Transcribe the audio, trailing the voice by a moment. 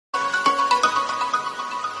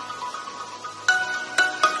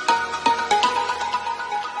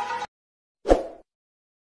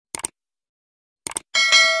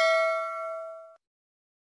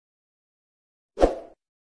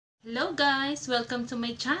Hello guys! Welcome to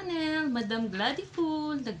my channel, Madam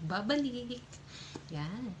Gladiful, nagbabalik.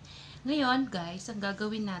 Yan. Ngayon guys, ang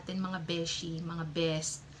gagawin natin mga beshi, mga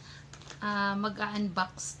best,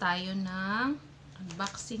 mag-unbox tayo ng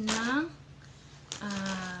unboxing ng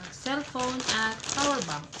cellphone at power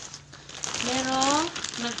bank. Merong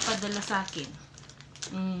nagpadala sa akin.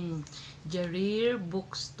 Jarir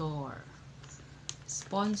Bookstore.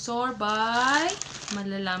 Sponsor by,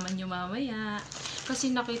 malalaman nyo mamaya.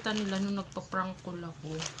 Kasi nakita nila nung nagpa-prank call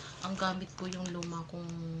ako, ang gamit ko yung luma kong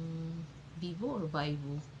Vivo or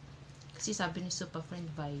Vivo. Kasi sabi ni Super Friend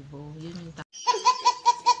Vivo, yun yung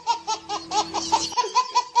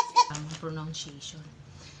tamang pronunciation.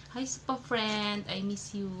 Hi Super Friend, I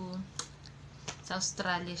miss you. Sa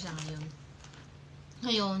Australia siya ngayon.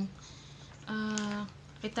 Ngayon,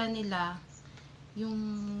 kita nila, yung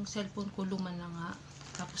cellphone ko luma na nga.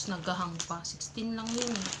 Tapos naghahang pa. 16 lang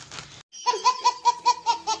yun eh.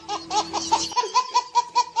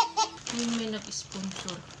 Ngayon may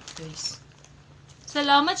nag-sponsor, guys.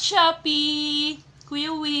 Salamat, Shopee!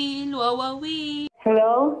 Kuya Will, Wawa Will.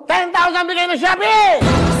 Hello? 10,000 bigay ng Shopee!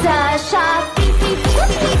 Sa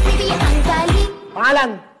Shopee, ang galing.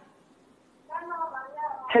 Pangalan?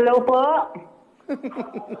 Hello po?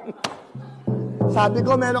 Sabi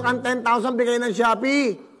ko, meron kang 10,000 bigay ng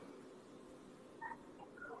Shopee.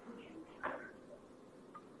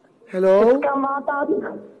 Hello? Scam ata to.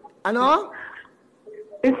 Ano?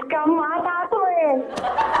 Scam ata to eh.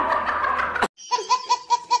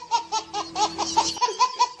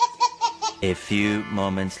 A few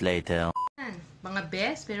moments later. Mga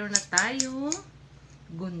best, meron na tayo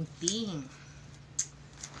gunting.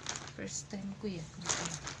 First time ko yan.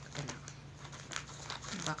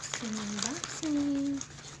 Unboxing.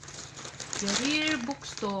 Jarir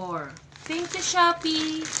Bookstore. Thank you,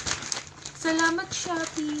 Shopee. Salamat,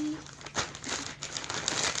 Shopee.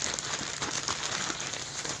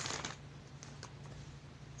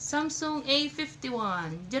 Samsung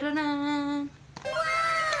A51. Jaranan!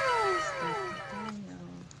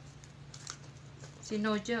 Si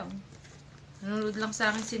Noja. Nanonood lang sa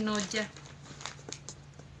akin si Noja.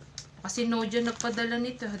 Kasi Noja nagpadala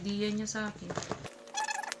nito. Hadiah niya sa akin.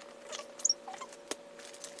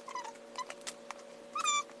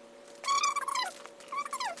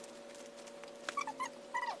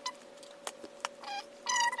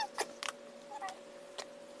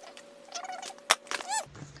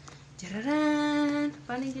 Tararan!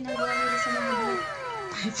 Paano yung ginagawa nila sa mga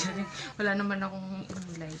buhay? Wala naman akong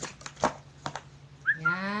light.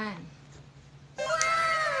 Yan.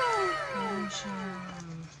 Ayan siya.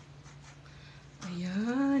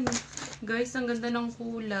 Ayan. Guys, ang ganda ng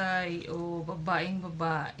kulay. Oh, babaeng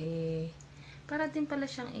babae. Para din pala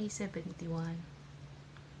siyang A51.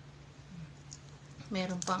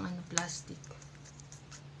 Meron pang plastic.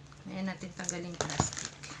 Ayan natin tanggalin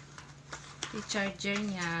plastic. Yung charger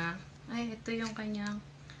niya. Ay, ito yung kanyang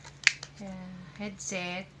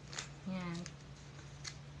headset. Yan.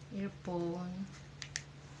 Earphone.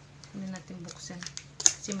 Hindi natin buksan.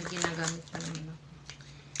 Kasi may ginagamit pa naman ako.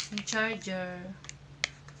 Yung charger.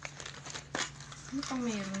 Ano pang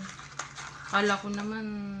meron? Kala ko naman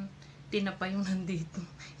tinapa yung nandito.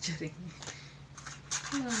 Charing.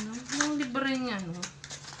 Ano? Yung libre niya, no?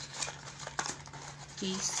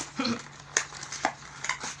 Case.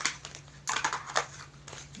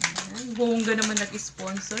 Bongga naman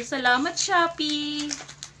nag-sponsor. Salamat, Shopee!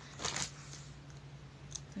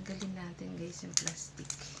 Tanggalin natin, guys, yung plastic.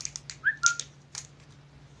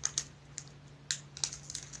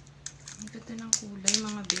 Ang ganda ng kulay,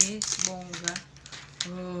 mga bes. Bongga.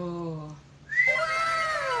 Oh!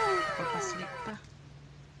 Papasweet pa.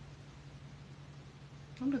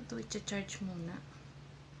 Ano to? I-charge muna.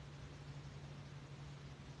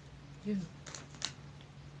 Yun.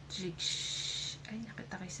 Ay,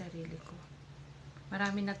 nakita kay sarili ko.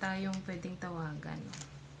 Marami na tayong pwedeng tawagan.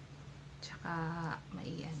 Tsaka,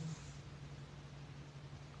 maiyan.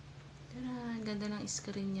 Tara, ganda ng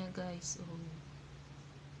screen niya, guys. Oh.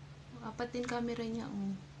 Apat din camera niya.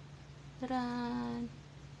 Oh. Tara.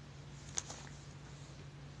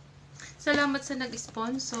 Salamat sa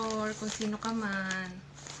nag-sponsor. Kung sino ka man.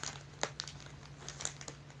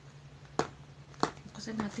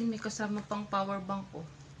 Kasi natin may kasama pang power bank. Oh.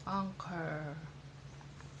 Anchor.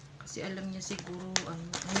 Kasi alam niya siguro,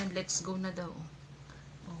 ayan, let's go na daw.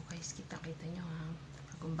 Oh, guys, kita nyo ha.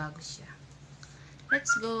 Kung bago siya.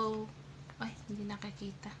 Let's go. Ay, hindi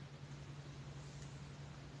nakakita.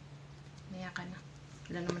 Maya ka na.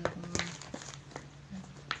 Wala naman akong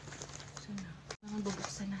so na.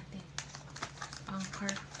 Bubuksan natin.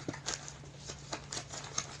 Anchor.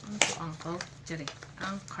 Ano to, Anchor? Tiyari.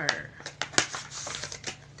 Anchor.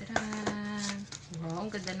 Tara. Ang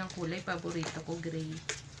ganda ng kulay. Paborito ko, gray.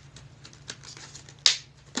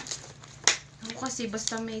 Ako kasi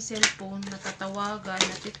basta may cellphone, natatawagan,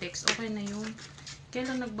 natitext, okay na yun. Kaya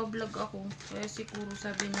lang nagbablog ako. Kaya siguro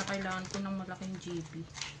sabi niya kailangan ko ng malaking GB.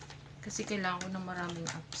 Kasi kailangan ko ng maraming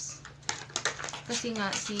apps. Kasi nga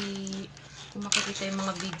kung makikita yung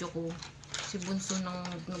mga video ko, si Bunso nang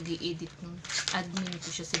nag-i-edit nun. Admin ko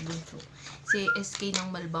siya si Bunso. Si SK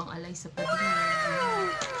ng Malbang Alay sa Padilla.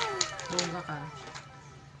 Bongga ka.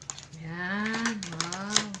 Yan.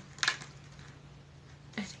 Wow.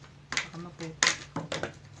 Baka mapupo.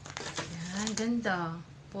 Yan. Ganda.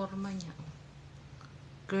 Forma niya.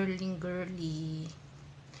 Girly.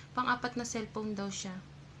 Pang-apat na cellphone daw siya.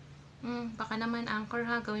 Baka naman Anchor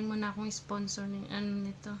ha. Gawin mo na akong sponsor ng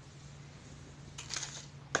nito.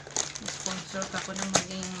 Sponsor ka ko na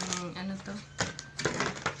maging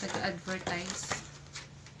taga-advertise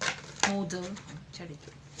model. Charity.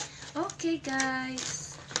 Okay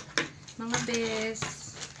guys, mga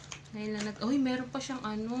best, ngayon lang meron pa siyang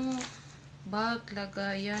bag,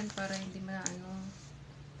 lagayan para hindi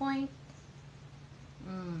point.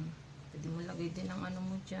 Pwede mo lagay din ang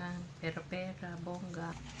mo dyan, pera,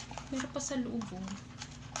 bongga. Meron pa sa loob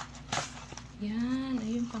yan,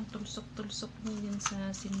 ayun, pang tulsok-tulsok mo yan sa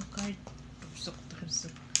SIM card.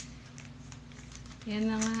 Tulsok-tulsok.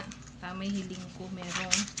 Yan na nga. Tamay hiling ko.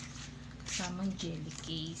 Merong kasamang jelly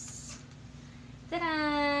case.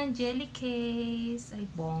 Tara! Jelly case. Ay,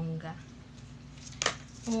 bongga.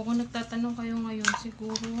 Kung nagtatanong kayo ngayon,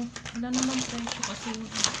 siguro, wala naman presyo kasi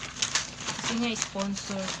nga,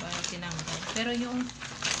 sponsor para tinanggal. Pero yung,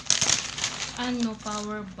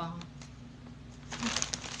 power bank,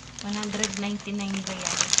 199 ba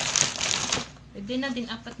yan? Pwede na din,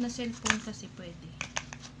 4 na cellphone kasi pwede.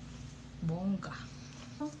 Bongga.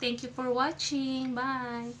 Thank you for watching.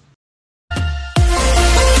 Bye!